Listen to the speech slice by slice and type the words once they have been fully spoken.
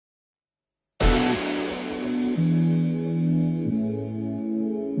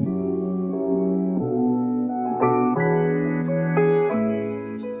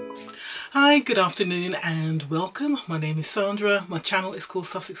Good afternoon and welcome. My name is Sandra. My channel is called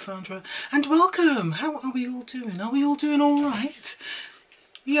Sussex Sandra, and welcome. How are we all doing? Are we all doing all right?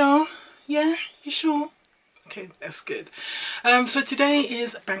 Yeah? You sure? Okay, that's good. So today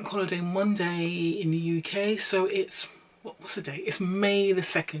is Bank Holiday Monday in the UK, so it's what's the date? It's May the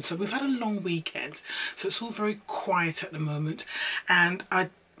 2nd, so we've had a long weekend, so it's all very quiet at the moment. And I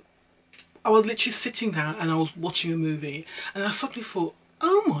was literally sitting there and I was watching a movie, and I suddenly thought,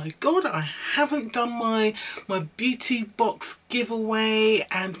 oh my god, I haven't done my beauty box giveaway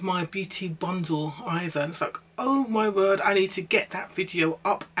and my beauty bundle either. And it's like, oh my word, I need to get that video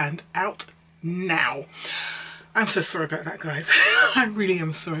up and out now. I'm so sorry about that, guys. I really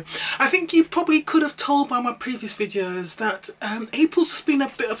am sorry. I think you probably could have told by my previous videos that April's just been a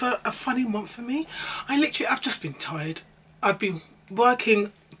bit of a funny month for me. I've just been tired. I've been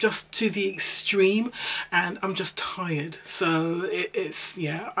working just to the extreme and I'm just tired, so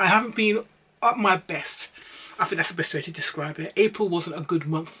I haven't been at my best. I think that's the best way to describe it. April wasn't a good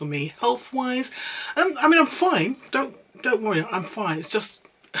month for me health wise. I mean, I'm fine, don't worry, I'm fine, it just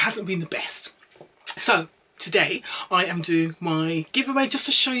hasn't been the best. So today I am doing my giveaway just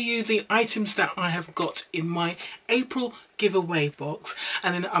to show you the items that I have got in my April giveaway box,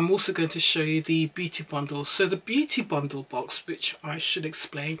 and then I'm also going to show you the beauty bundle. So the beauty bundle box, which I should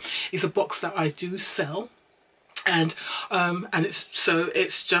explain, is a box that I do sell, and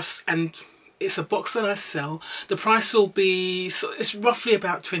it's a box that I sell. The price will be, so it's roughly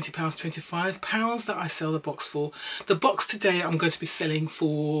about £20, £25 that I sell the box for. The box today I'm going to be selling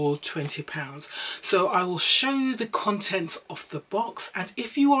for £20. So I will show you the contents of the box, and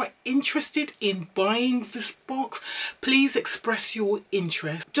if you are interested in buying this box, please express your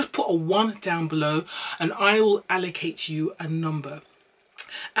interest. Just put a 1 down below and I will allocate you a number.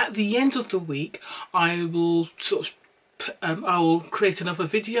 At the end of the week, I will I will create another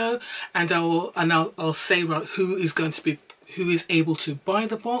video and I'll say right who is able to buy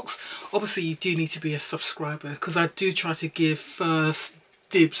the box. Obviously you do need to be a subscriber, because I do try to give first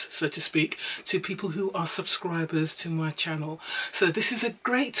dibs, so to speak, to people who are subscribers to my channel. So this is a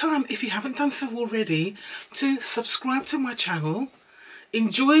great time, if you haven't done so already, to subscribe to my channel.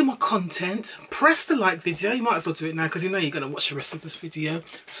 Enjoy my content, press the like video. You might as well do it now because you know you're going to watch the rest of this video.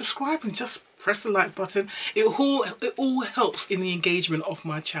 Subscribe and just press the like button. It all helps in the engagement of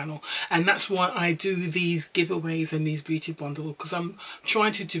my channel, and that's why I do these giveaways and these beauty bundles, because I'm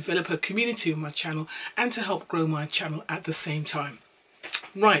trying to develop a community on my channel and to help grow my channel at the same time.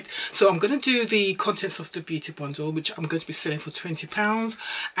 Right, so I'm going to do the contents of the beauty bundle, which I'm going to be selling for £20,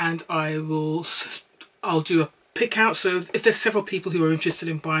 and I'll do a pick out. So if there's several people who are interested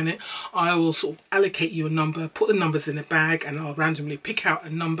in buying it, I will sort of allocate you a number, put the numbers in a bag, and I'll randomly pick out a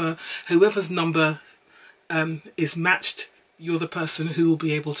number. Whoever's number is matched, you're the person who will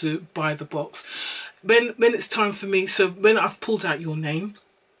be able to buy the box. When it's time for me, so when I've pulled out your name,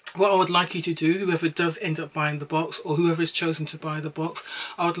 what I would like you to do, whoever does end up buying the box or whoever is chosen to buy the box,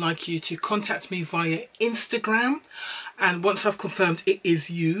 I would like you to contact me via Instagram, and once I've confirmed it is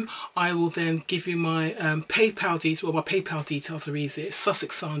you, I will then give you my PayPal details. Well, my PayPal details are easy. It's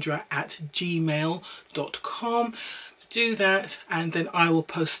sussexsandra@gmail.com. Do that, and then I will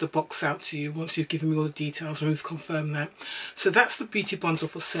post the box out to you once you've given me all the details and we've confirmed that. So that's the beauty bundle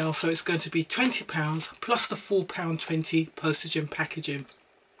for sale. So it's going to be £20 plus the £4.20 postage and packaging.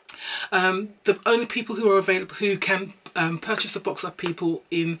 The only people who are available who can purchase the box are people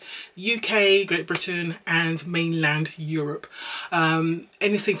in UK, Great Britain and mainland Europe.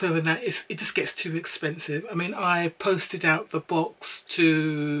 Anything further than that, it just gets too expensive. I mean, I posted out the box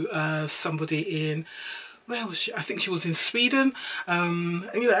to somebody in, where was she? I think she was in Sweden,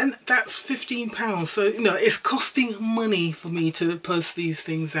 and that's £15. So it's costing money for me to post these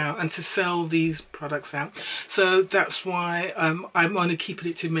things out and to sell these products out. So that's why I'm only keeping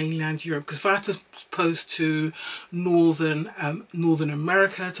it to mainland Europe, because if I have to post to Northern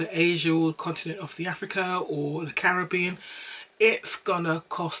America, to Asia, or the continent of the Africa or the Caribbean, it's gonna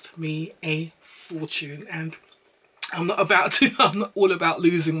cost me a fortune, and I'm not all about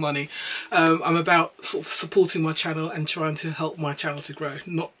losing money. I'm about sort of supporting my channel and trying to help my channel to grow,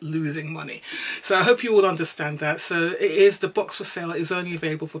 not losing money. So I hope you all understand that. So the box for sale is only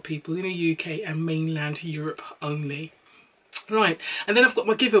available for people in the UK and mainland Europe only. Right, and then I've got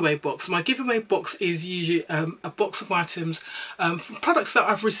my giveaway box. My giveaway box is usually a box of items from products that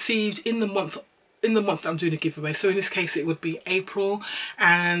I've received in the month that I'm doing a giveaway. So in this case it would be April,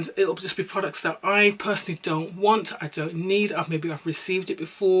 and it'll just be products that I personally don't want, I don't need, maybe I've received it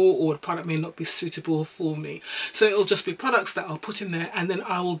before, or the product may not be suitable for me. So it'll just be products that I'll put in there, and then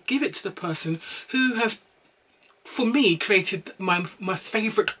I will give it to the person who has for me, created my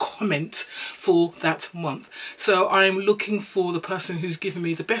favourite comment for that month. So I'm looking for the person who's given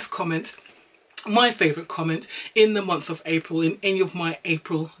me the best comment, my favourite comment in the month of April, in any of my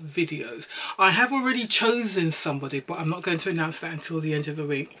April videos. I have already chosen somebody, but I'm not going to announce that until the end of the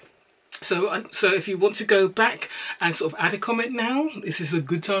week. So if you want to go back and sort of add a comment now, this is a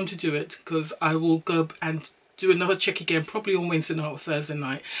good time to do it, because I will go and do another check again, probably on Wednesday night or Thursday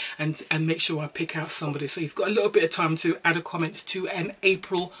night, and make sure I pick out somebody. So you've got a little bit of time to add a comment to an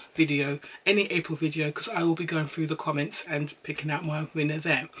April video, any April video, because I will be going through the comments and picking out my winner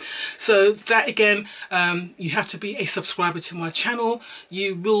there. So that again, you have to be a subscriber to my channel.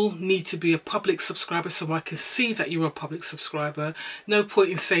 You will need to be a public subscriber so I can see that you're a public subscriber. No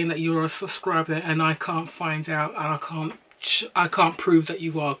point in saying that you're a subscriber and I can't find out, and I can't prove that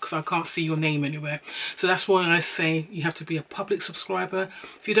you are, because I can't see your name anywhere. So that's why I say you have to be a public subscriber.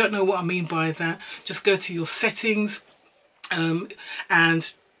 If you don't know what I mean by that, just go to your settings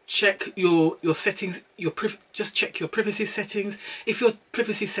and check your settings, just check your privacy settings. If your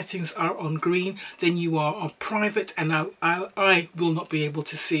privacy settings are on green, then you are on private, and I will not be able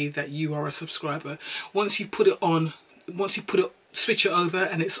to see that you are a subscriber. Once you put it on, switch it over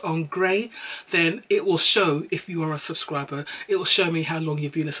and it's on grey, then it will show if you are a subscriber. It will show me how long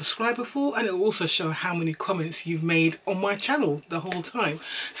you've been a subscriber for, and it will also show how many comments you've made on my channel the whole time.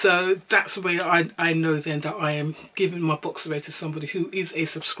 So that's the way I know then that I am giving my box away to somebody who is a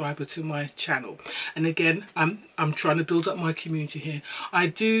subscriber to my channel. And again, I'm trying to build up my community here. I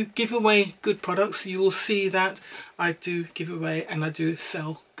do give away good products. You will see that I do give away and I do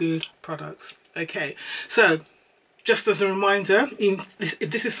sell good products. Okay, so just as a reminder, if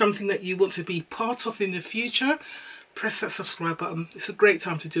this is something that you want to be part of in the future, press that subscribe button. It's a great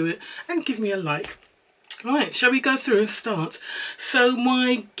time to do it, and give me a like. Right, shall we go through and start? So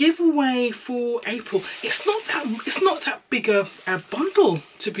my giveaway for April, it's not that big a bundle,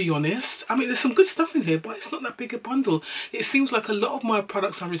 to be honest. I mean, there's some good stuff in here, but it's not that big a bundle. It seems like a lot of my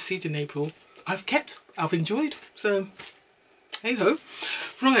products I received in April I've enjoyed. So hey ho.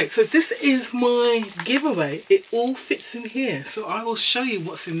 Right, so this is my giveaway. It all fits in here, so I will show you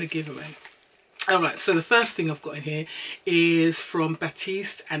what's in the giveaway. Alright, so the first thing I've got in here is from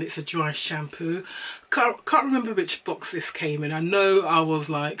Batiste, and it's a dry shampoo. Can't remember which box this came in. I know I was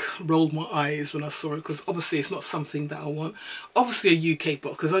like, rolled my eyes when I saw it, because obviously it's not something that I want. Obviously a UK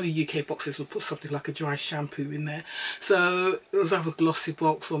box, because only UK boxes will put something like a dry shampoo in there. So it was either Glossy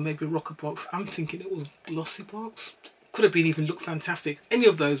box or maybe Rocker box. I'm thinking it was Glossy box. Could have been even look fantastic. Any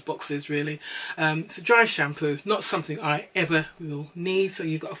of those boxes really. It's a dry shampoo, not something I ever will need. So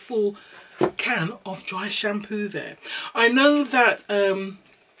you've got a full can of dry shampoo there. I know that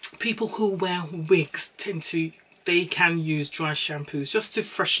people who wear wigs they can use dry shampoos just to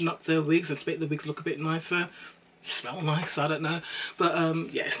freshen up their wigs and to make the wigs look a bit nicer. Smell nice, I don't know. But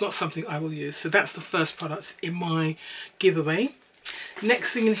yeah, it's not something I will use. So that's the first product in my giveaway.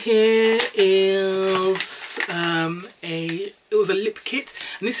 Next thing in here is it was a lip kit,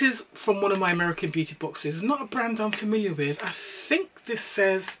 and this is from one of my American Beauty boxes. It's not a brand I'm familiar with. I think this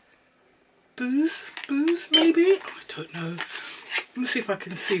says Booze maybe? I don't know. Let me see if I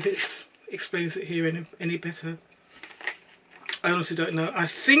can see if it explains it here any better. I honestly don't know. I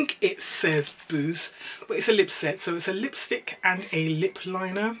think it says Booze, but it's a lip set, so it's a lipstick and a lip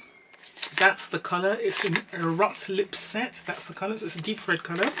liner. That's the colour. It's an Erupt lip set. That's the colour. So it's a deep red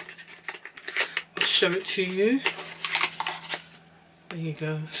colour. I'll show it to you. There you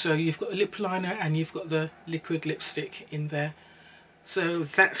go. So you've got a lip liner and you've got the liquid lipstick in there. So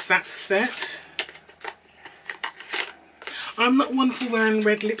that's that set. I'm not one for wearing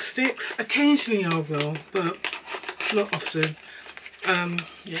red lipsticks. Occasionally I will, but not often.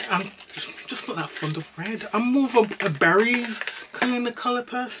 Yeah, I'm just not that fond of red. I'm more of a berries kind of colour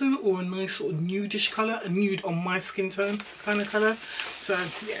person, or a nice sort of nudish colour, a nude on my skin tone kind of colour. So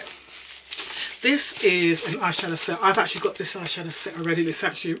yeah, this is an eyeshadow set. I've actually got this eyeshadow set already. It's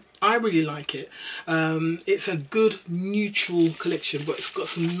actually, I really like it. It's a good neutral collection, but it's got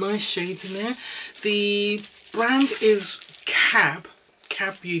some nice shades in there. The brand is Cab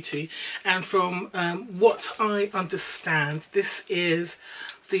Beauty, and from what I understand, this is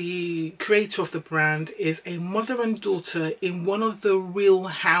the creator of the brand is a mother and daughter in one of the Real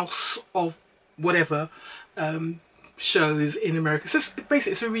House of whatever shows in America. So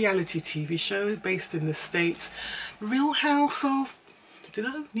basically it's a reality TV show based in the States. Real House of, I don't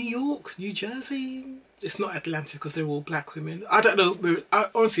know, New York, New Jersey. It's not Atlanta because they're all black women. I don't know.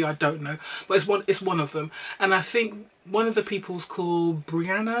 Honestly, I don't know. But it's one of them. And I think one of the people's called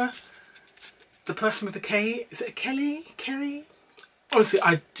Brianna. The person with the K. Is it Kelly? Kerry? Honestly,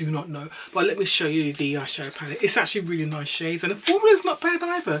 I do not know, but let me show you the eyeshadow palette. It's actually really nice shades, and the formula is not bad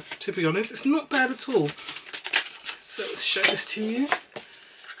either, to be honest. It's not bad at all. So let's show this to you.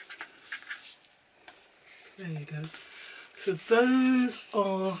 There you go. So those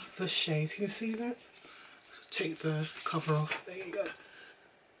are the shades. Can you see that? So take the cover off. There you go.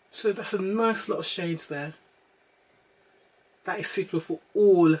 So that's a nice lot of shades there. That is suitable for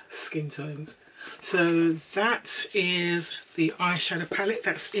all skin tones. So that is the eyeshadow palette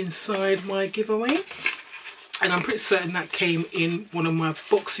that's inside my giveaway, and I'm pretty certain that came in one of my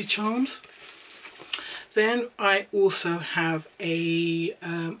boxy charms. Then I also have a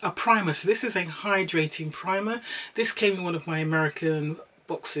primer. So this is a hydrating primer. This came in one of my American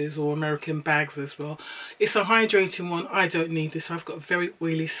boxes or American bags as well. It's a hydrating one. I don't need this. I've got very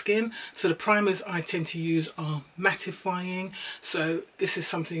oily skin, so the primers I tend to use are mattifying, so this is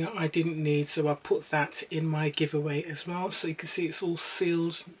something I didn't need, so I put that in my giveaway as well. So you can see it's all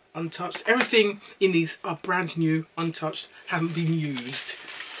sealed, untouched. Everything in these are brand new, untouched, haven't been used.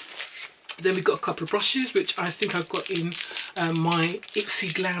 Then we've got a couple of brushes, which I think I've got in my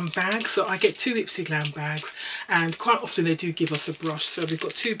Ipsy Glam bag. So I get 2 Ipsy Glam bags, and quite often they do give us a brush. So we've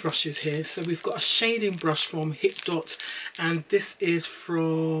got 2 brushes here. So we've got a shading brush from Hip Dot, and this is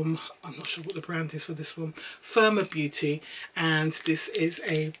from, I'm not sure what the brand is for this one, Firma Beauty, and this is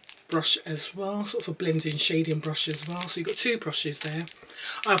a brush as well, sort of a blending shading brush as well. So you've got 2 brushes there.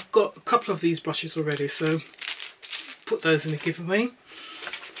 I've got a couple of these brushes already, so put those in the giveaway.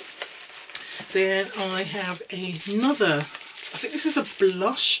 Then I have another, I think this is a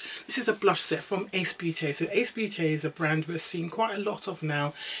blush. This is a blush set from Ace Beauté. So Ace Beauté is a brand we're seeing quite a lot of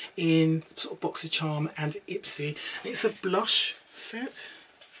now in sort of BoxyCharm and Ipsy. It's a blush set.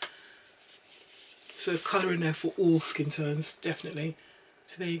 So colour in there for all skin tones, definitely.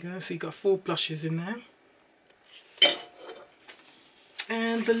 So there you go. So you've got 4 blushes in there.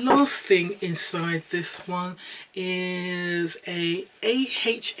 And the last thing inside this one is a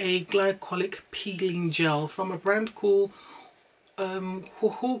AHA glycolic peeling gel from a brand called Jojobe,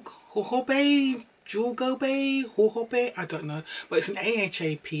 I don't know, but it's an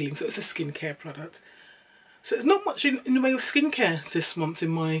AHA peeling, so it's a skincare product. So there's not much in the way of skincare this month in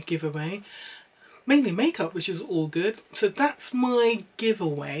my giveaway, mainly makeup, which is all good. So that's my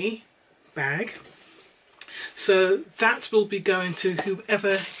giveaway bag. So that will be going to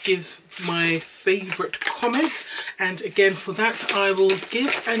whoever gives my favourite comment, and again for that I will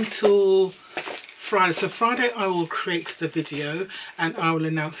give until Friday. So Friday I will create the video and I will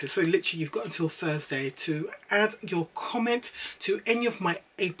announce it. So literally you've got until Thursday to add your comment to any of my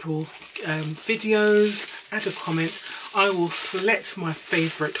April videos. Add a comment. I will select my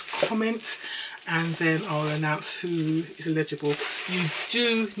favourite comment, and then I'll announce who is eligible. You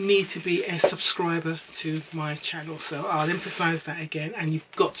do need to be a subscriber to my channel, so I'll emphasize that again, and you've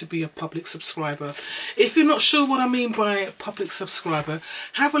got to be a public subscriber. If you're not sure what I mean by a public subscriber,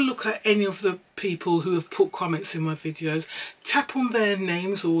 have a look at any of the people who have put comments in my videos, tap on their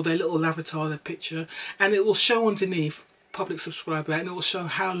names or their little avatar, their picture, and it will show underneath public subscriber, and it will show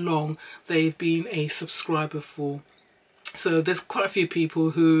how long they've been a subscriber for. So there's quite a few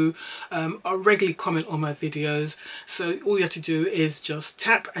people who are regularly comment on my videos, so all you have to do is just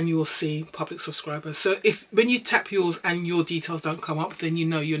tap and you will see public subscriber. So if when you tap yours and your details don't come up, then you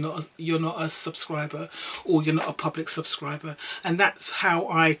know you're not a subscriber, or you're not a public subscriber. And that's how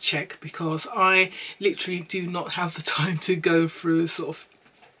I check, because I literally do not have the time to go through sort of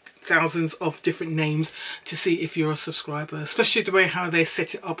thousands of different names to see if you're a subscriber, especially the way how they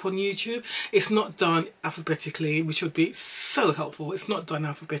set it up on YouTube. It's not done alphabetically, which would be so helpful. It's not done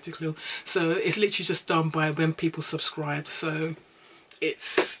alphabetically, so it's literally just done by when people subscribe. So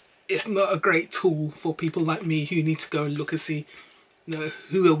it's not a great tool for people like me who need to go and look and see, you know,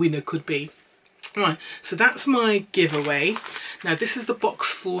 who a winner could be. Right, so that's my giveaway. Now this is the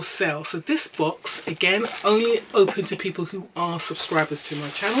box for sale. So this box, again, only open to people who are subscribers to my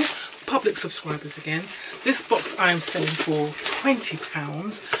channel, public subscribers again. This box I am selling for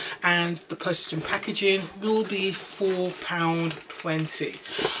 £20, and the postage and packaging will be £4.20.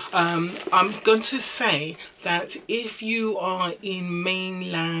 I'm going to say that if you are in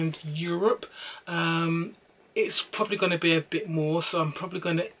mainland Europe, it's probably going to be a bit more, so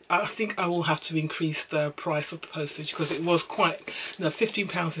I think I will have to increase the price of the postage, because it was quite, you know,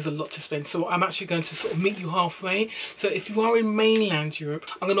 £15 is a lot to spend. So I'm actually going to sort of meet you halfway. So if you are in mainland Europe,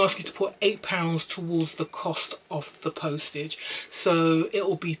 I'm going to ask you to put £8 towards the cost of the postage. So it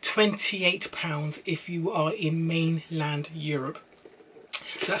will be £28 if you are in mainland Europe.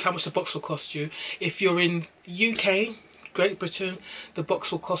 So that's how much the box will cost you. If you're in UK, Great Britain, the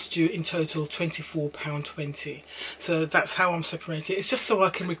box will cost you in total £24.20. So that's how I'm separating it. It's just so I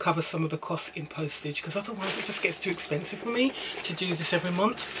can recover some of the costs in postage, because otherwise it just gets too expensive for me to do this every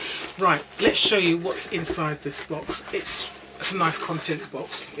month. Right, let's show you what's inside this box. It's a nice content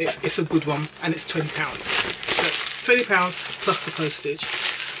box. It's a good one, and it's £20. So it's £20 plus the postage.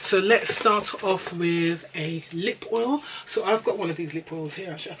 So let's start off with a lip oil. So I've got one of these lip oils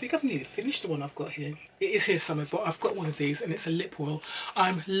here. Actually, I think I've nearly finished the one I've got here. It is here somewhere, but I've got one of these, and it's a lip oil.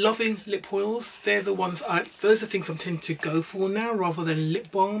 I'm loving lip oils. They're the ones those are things I'm tending to go for now rather than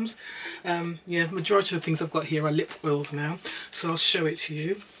lip balms. Yeah, the majority of the things I've got here are lip oils now. So I'll show it to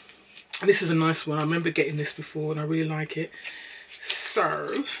you. And this is a nice one. I remember getting this before and I really like it.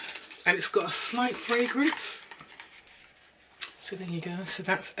 So, and it's got a slight fragrance. So there you go. So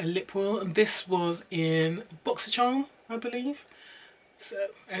that's a lip oil, and this was in Boxycharm, I believe. So,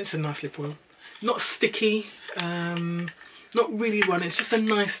 and it's a nice lip oil. Not sticky, not really runny. It's just a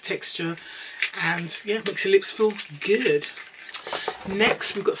nice texture, and yeah, makes your lips feel good.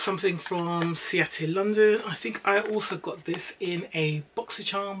 Next, we've got something from Viseart London. I think I also got this in a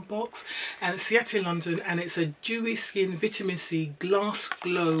Boxycharm box, and it's Viseart London, and it's a Dewy Skin Vitamin C Glass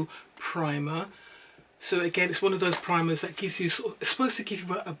Glow Primer. So again, it's one of those primers that gives you it's supposed to give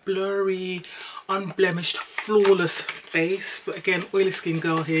you a blurry, unblemished, flawless base. But again, oily skin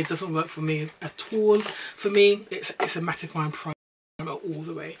girl here, doesn't work for me at all. For me, it's a mattifying primer all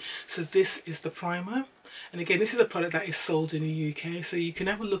the way. So this is the primer. And again, this is a product that is sold in the UK. So you can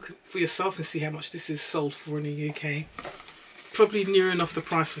have a look for yourself and see how much this is sold for in the UK. Probably near enough the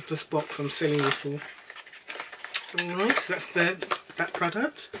price of this box I'm selling it for. Alright, so that's that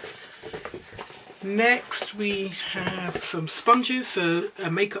product. Next we have some sponges, so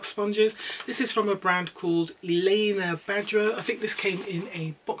makeup sponges. This is from a brand called Elena Badra. I think this came in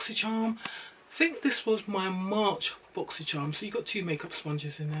a Boxycharm. I think this was my March Boxycharm, so you've got 2 makeup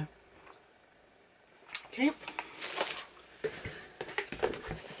sponges in there. Okay.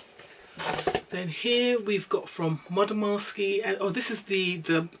 Then here we've got from Modemaski, and oh, this is the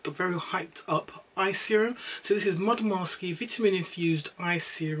very hyped up eye serum. So this is Modemaski Vitamin Infused Eye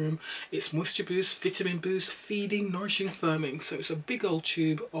Serum. It's moisture boost, vitamin boost, feeding, nourishing, firming. So it's a big old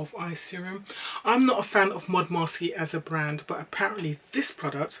tube of eye serum. I'm not a fan of Modemaski as a brand, but apparently this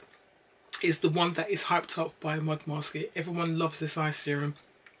product is the one that is hyped up by Modemaski. Everyone loves this eye serum.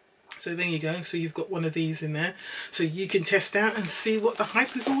 So there you go. So you've got one of these in there, so you can test out and see what the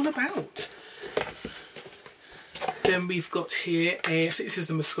hype is all about. Then we've got here I think this is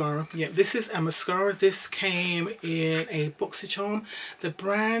the mascara. Yeah, this is a mascara. This came in a Boxycharm. The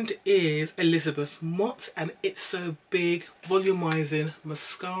brand is Elizabeth Mott, and it's so big volumizing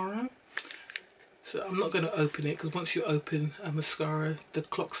mascara. So I'm not going to open it, because once you open a mascara, the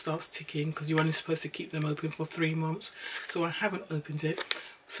clock starts ticking, because you're only supposed to keep them open for 3 months. So I haven't opened it.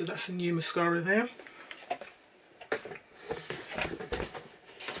 So that's a new mascara there.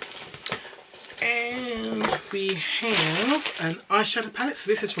 And we have an eyeshadow palette.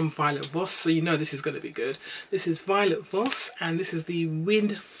 So this is from Violet Voss, so you know this is going to be good. This is Violet Voss, and this is the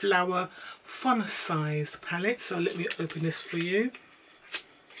Windflower Funsized palette. So let me open this for you.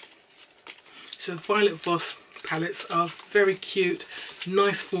 So Violet Voss palettes are very cute,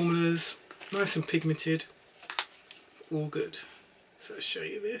 nice formulas, nice and pigmented, all good. So I'll show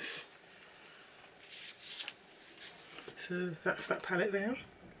you this. So that's that palette there.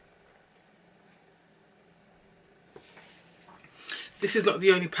 This is not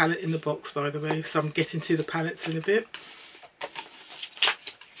the only palette in the box, by the way, so I'm getting to the palettes in a bit.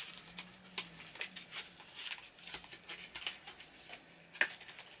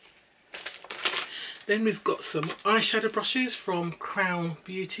 Then we've got some eyeshadow brushes from Crown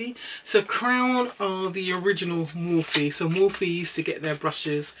Beauty. So Crown are the original Morphe. So Morphe used to get their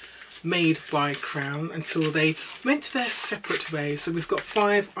brushes made by Crown until they went their separate ways. So we've got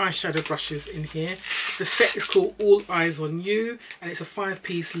 5 eyeshadow brushes in here. The set is called All Eyes on You, and it's a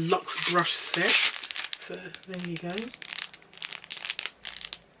 5-piece luxe brush set. So there you go.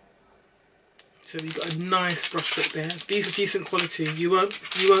 So you've got a nice brush set there. These are decent quality. You won't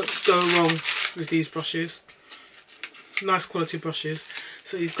go wrong with these brushes. Nice quality brushes.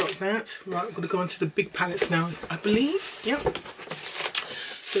 So you've got that. Right, I'm going to go on to the big palettes now, I believe. Yep.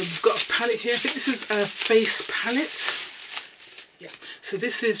 So we've got a palette here. I think this is a face palette. Yeah. So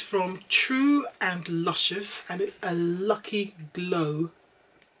this is from True and Luscious, and it's a Lucky Glow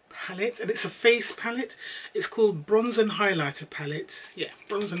palette, and it's a face palette. It's called Bronze and Highlighter palette. Yeah,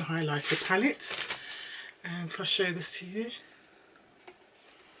 Bronze and Highlighter palette. And if I show this to you,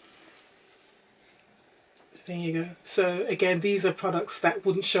 There you go. So again, these are products that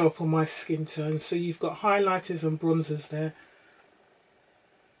wouldn't show up on my skin tone. So you've got highlighters and bronzers there.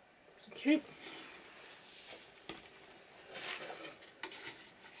 Okay.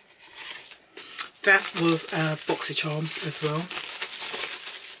 That was a BoxyCharm as well.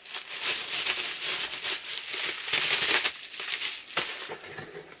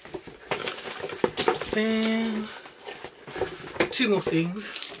 Then two more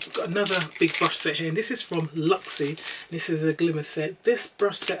things. Got another big brush set here, and this is from Luxie. This is a glimmer set. This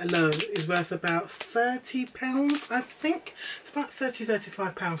brush set alone is worth about £30, I think. It's about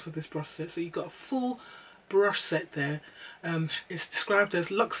 £30–35 for this brush set. So you've got a full brush set there. It's described as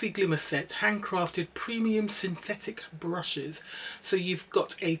Luxie Glimmer Set, handcrafted premium synthetic brushes. So you've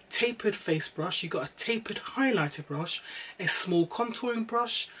got a tapered face brush, you've got a tapered highlighter brush, a small contouring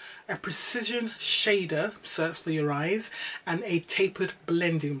brush, a precision shader, so that's for your eyes, and a tapered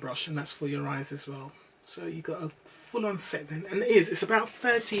blending brush, and that's for your eyes as well. So you've got a full-on set then, and it's about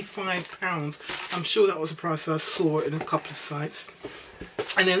 £35. I'm sure that was a price I saw in a couple of sites.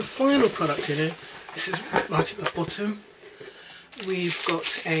 And then final product here, this is right at the bottom. We've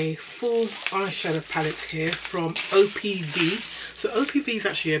got a full eyeshadow palette here from OPV. So OPV is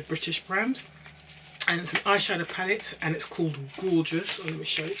actually a British brand, and it's an eyeshadow palette, and it's called Gorgeous. Let me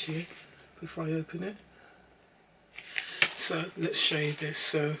show it to you before I open it. So let's show you this.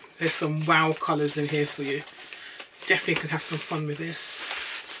 So there's some wow colours in here for you. Definitely can have some fun with this.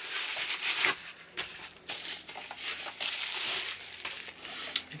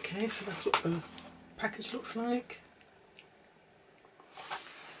 Okay, so that's what the package looks like.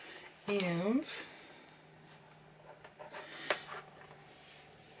 And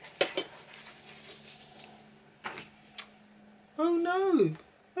oh no,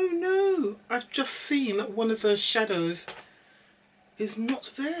 oh no, I've just seen that one of those shadows is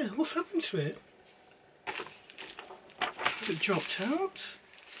not there. What's happened to it? Has it dropped out?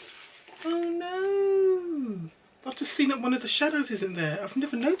 Oh no, I've just seen that one of the shadows isn't there. I've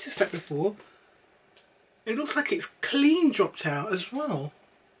never noticed that before. It looks like it's clean dropped out as well.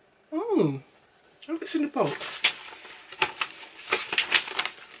 Oh, oh, it's in the box.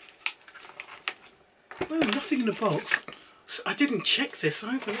 No, nothing in the box. So I didn't check this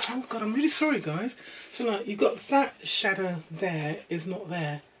either. Oh god, I'm really sorry guys. So like, you've got that shadow there is not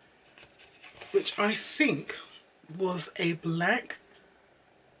there, which I think was a black.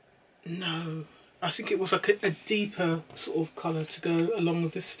 No, I think it was like a deeper sort of colour to go along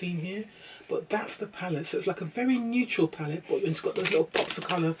with this theme here. But that's the palette, so it's like a very neutral palette, but it's got those little pops of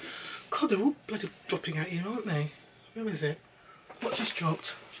colour. God, they're all bloody dropping out here, aren't they? Where is it? What just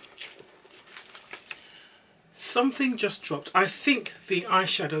dropped? Something just dropped. I think the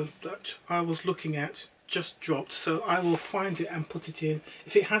eyeshadow that I was looking at just dropped, so I will find it and put it in.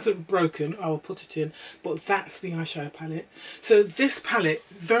 If it hasn't broken, I will put it in. But that's the eyeshadow palette. So this palette,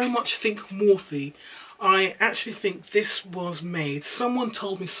 very much think Morphe. I actually think this was made, someone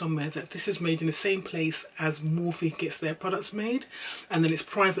told me somewhere that this is made in the same place as Morphe gets their products made, and then it's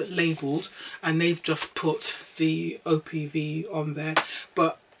private labelled, and they've just put the OPV on there.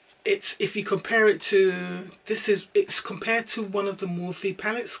 But it's, if you compare it to, it's compared to one of the Morphe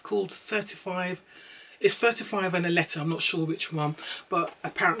palettes called 35. It's 35 and a letter, I'm not sure which one, but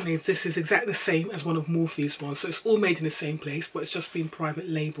apparently this is exactly the same as one of Morphe's ones. So it's all made in the same place, but it's just been private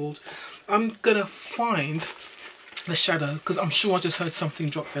labelled. I'm going to find the shadow, because I'm sure I just heard something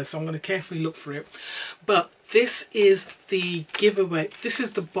drop there, so I'm going to carefully look for it. But this is the giveaway, this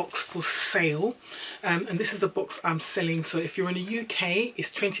is the box for sale, and this is the box I'm selling. So if you're in the UK,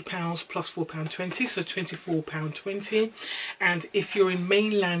 it's £20 plus £4.20, so £24.20, and if you're in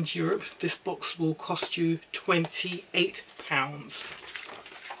mainland Europe, this box will cost you £28.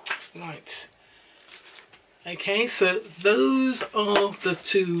 Right, okay, so those are the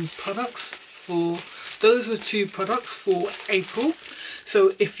two products for April.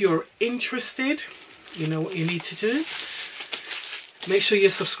 So if you're interested, you know what you need to do. Make sure you're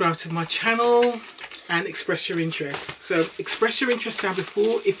subscribed to my channel and express your interest. So express your interest down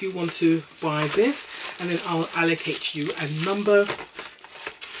before if you want to buy this, and then I'll allocate you a number.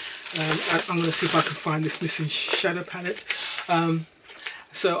 I'm going to see if I can find this missing shadow palette.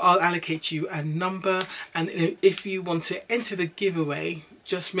 So I'll allocate you a number, and if you want to enter the giveaway,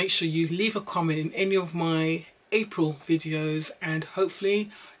 just make sure you leave a comment in any of my April videos, and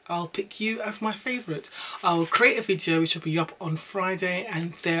hopefully I'll pick you as my favourite. I'll create a video which will be up on Friday,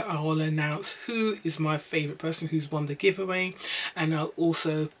 and there I will announce who is my favourite person who's won the giveaway, and I'll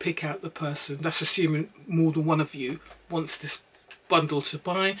also pick out the person, that's assuming more than one of you wants this bundle to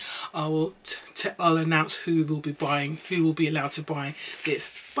buy. I'll announce who will be buying, who will be allowed to buy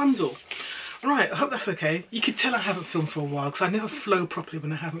this bundle. Right, I hope that's okay. You can tell I haven't filmed for a while because I never flow properly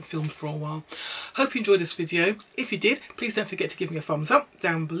when I haven't filmed for a while. Hope you enjoyed this video. If you did, please don't forget to give me a thumbs up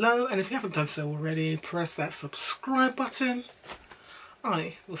down below. And if you haven't done so already, press that subscribe button.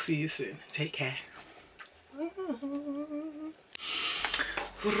 I will see you soon. Take care.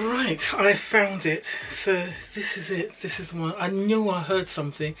 Right, I found it. So this is it. This is the one. I knew I heard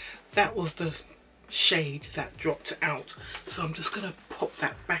something. That was the shade that dropped out. So I'm just going to pop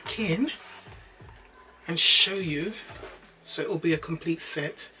that back in and show you, so it will be a complete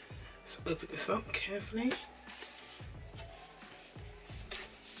set. So open this up carefully.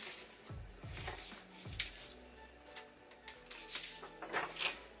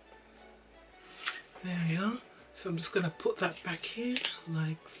 There we are. So I'm just going to put that back in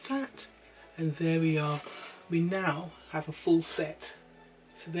like that, and there we are. We now have a full set.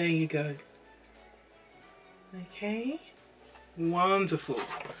 So there you go. Okay, wonderful,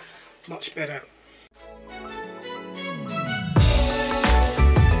 much better.